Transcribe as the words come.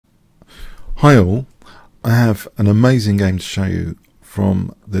Hi all, I have an amazing game to show you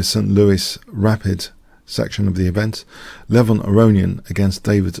from the St. Louis Rapid section of the event. Levon Aronian against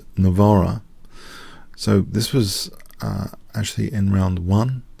David Navara. So this was actually in round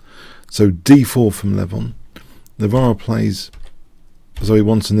 1. So d4 from Levon. Navara plays as though he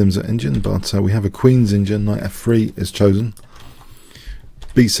wants an Nimza engine, but we have a Queen's engine. Knight f3 is chosen.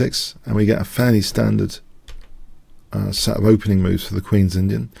 b6, and we get a fairly standard set of opening moves for the Queen's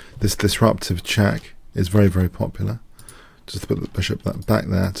engine. This disruptive check is very, very popular. Just to put the bishop back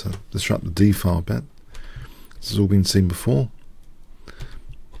there to disrupt the d-file a bit. This has all been seen before.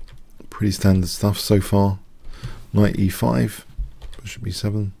 Pretty standard stuff so far. Knight e5, bishop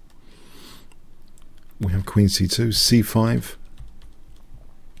e7. We have Queen c2, c5.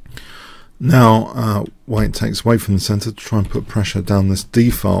 Now white takes away from the centre to try and put pressure down this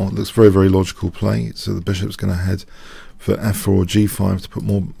d-file. It looks very, very logical play. So the bishop's going to head for f4 or g5 to put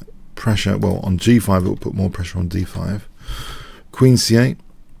more pressure. Well, on g5 it will put more pressure on d5. Queen c8,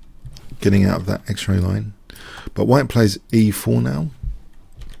 getting out of that x-ray line. But white plays e4 now.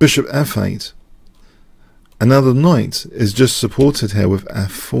 Bishop f8. And now the knight is just supported here with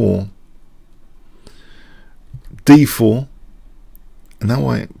f4. d4. And now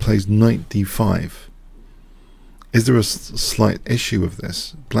white plays knight d5. Is there a slight issue with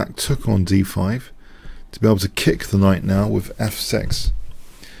this? Black took on d5 to be able to kick the knight now with f6.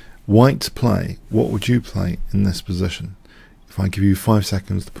 White to play. What would you play in this position? If I give you 5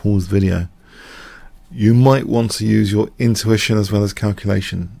 seconds to pause the video, you might want to use your intuition as well as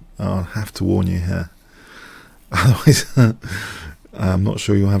calculation. I'll have to warn you here. Otherwise, I'm not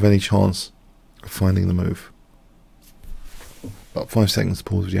sure you'll have any chance of finding the move. About 5 seconds to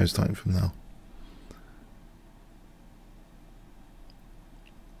pause the video starting from now.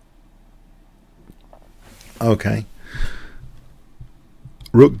 Okay.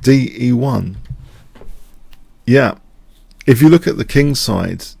 Rook d e1. Yeah. If you look at the king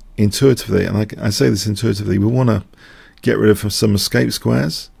side intuitively, and I say this intuitively, we want to get rid of some escape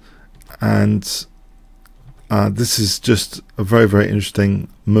squares, and this is just a very, very interesting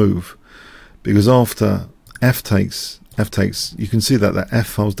move, because after f takes, you can see that f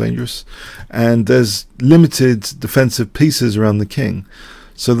file is dangerous, and there's limited defensive pieces around the king,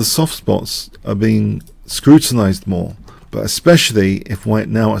 so the soft spots are being scrutinized more. But especially if white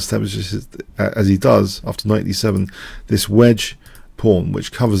now establishes, as he does after knight d7, this wedge pawn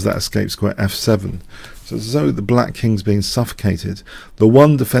which covers that escape square f7. So it's as though the black king's being suffocated. The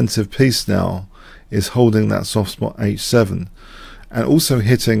one defensive piece now is holding that soft spot h7, and also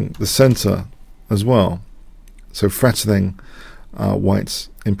hitting the center as well, so threatening white's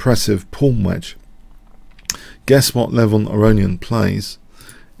impressive pawn wedge. Guess what Levon Aronian plays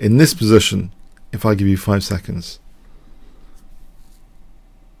in this position if I give you 5 seconds?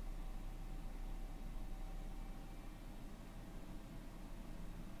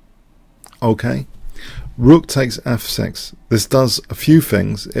 Okay, rook takes f6. This does a few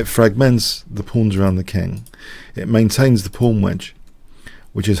things. It fragments the pawns around the king. It maintains the pawn wedge,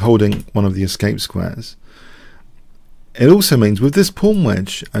 which is holding one of the escape squares. It also means with this pawn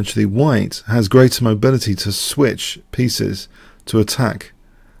wedge, actually white has greater mobility to switch pieces to attack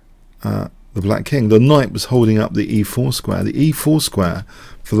the black king. The knight was holding up the e4 square. The e4 square,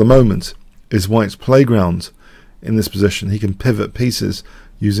 for the moment, is white's playground in this position. He can pivot pieces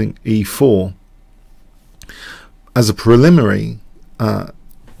using e4 as a preliminary, but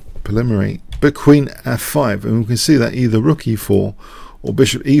queen f5, and we can see that either rook e4 or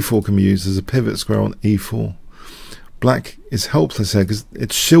bishop e4 can be used as a pivot square on e4. Black is helpless here because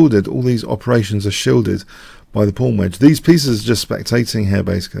it's shielded. All these operations are shielded by the pawn wedge. These pieces are just spectating here,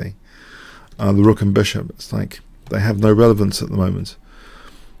 basically. The rook and bishop, it's like they have no relevance at the moment.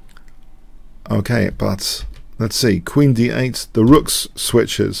 Okay, but let's see. Queen d8, the rook's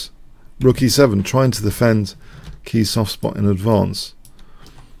switches. Rook e7, trying to defend key soft spot in advance.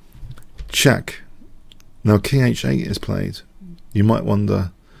 Check. Now king h8 is played. You might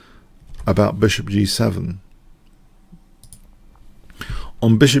wonder about bishop g7.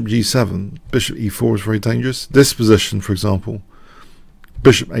 On bishop g7, bishop e4 is very dangerous. This position, for example,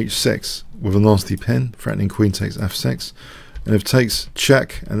 bishop h6 with a nasty pin, threatening queen takes f6. And if takes,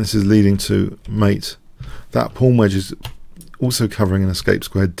 check, and this is leading to mate. That pawn wedge is also covering an escape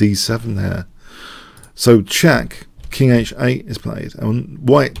square d7 there. So check, king h8 is played, and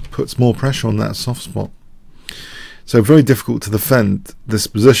white puts more pressure on that soft spot. So very difficult to defend this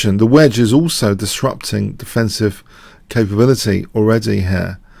position. The wedge is also disrupting defensive capability already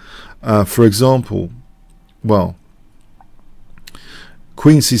here. For example, well,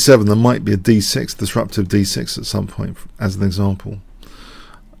 queen c7, there might be a d6, disruptive d6 at some point, as an example.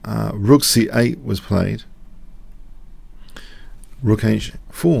 rook c8 was played. Rook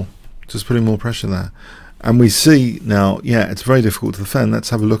h4, just putting more pressure there. And we see now, yeah, it's very difficult to defend. Let's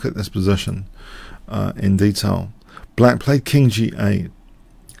have a look at this position in detail. Black played king g8.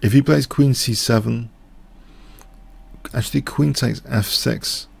 If he plays queen c7, actually queen takes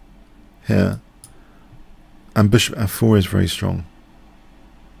f6 here, and bishop f4 is very strong.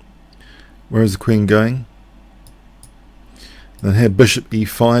 Where is the queen going? Then here bishop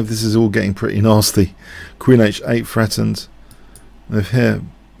e5. This is all getting pretty nasty. Queen h8 threatened. And if here,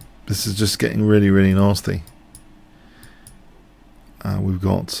 this is just getting really, really nasty. We've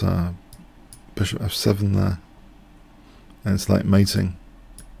got bishop f7 there, and it's like mating,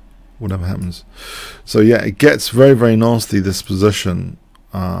 whatever happens. So yeah, it gets very, very nasty, this position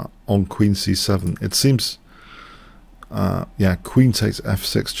on queen c7. It seems, yeah, queen takes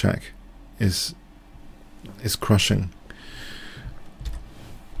f6 check is crushing.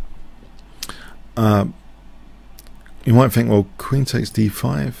 You might think, well, queen takes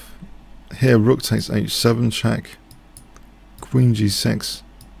d5. Here, rook takes h7 check. Queen g6.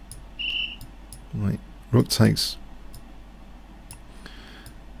 Right, rook takes.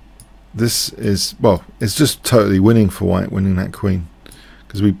 This is, well, it's just totally winning for white, winning that queen,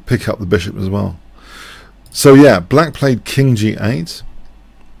 because we pick up the bishop as well. So yeah, black played king g8.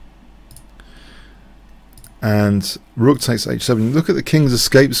 And rook takes h7. Look at the king's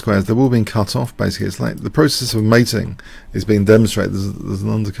escape squares. They've all been cut off, basically. It's like the process of mating is being demonstrated. There's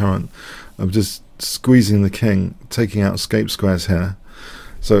an undercurrent of just squeezing the king, taking out escape squares here.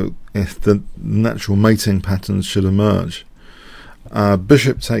 So if the natural mating patterns should emerge.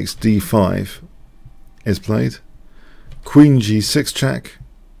 Bishop takes d5 is played. Queen g6 check.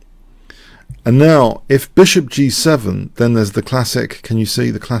 And now, if bishop g7, then there's the classic. Can you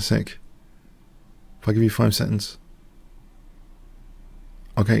see the classic? If I give you 5 seconds.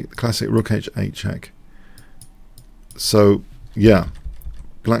 Okay, the classic rook h8 check. So, yeah,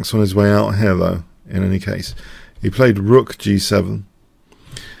 black's on his way out here, though, in any case. He played rook g7.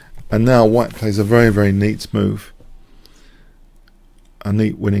 And now white plays a very, very neat move. A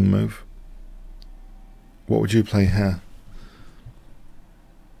neat winning move. What would you play here?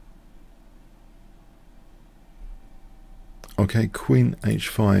 Okay, queen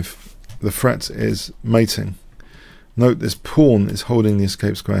h5. The threat is mating. Note this pawn is holding the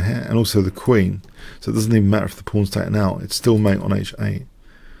escape square here, and also the queen. So it doesn't even matter if the pawn's taken out. It's still mate on h8.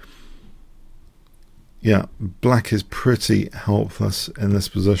 Yeah, black is pretty helpless in this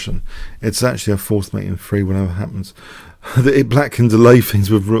position. It's actually a forced mate in 3 whatever happens. Black can delay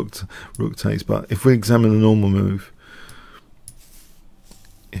things with rook takes, but if we examine the normal move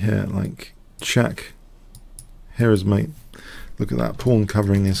here, like check, here is mate. Look at that pawn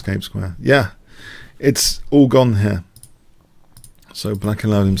covering the escape square. Yeah, it's all gone here. So black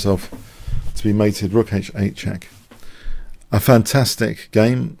allowed himself to be mated. Rook h8 check. A fantastic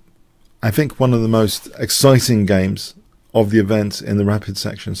game. I think one of the most exciting games of the event in the rapid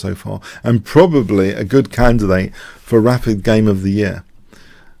section so far, and probably a good candidate for rapid game of the year.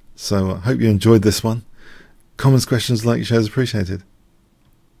 So I hope you enjoyed this one. Comments, questions, likes, shares appreciated.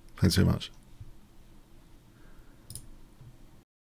 Thanks very much.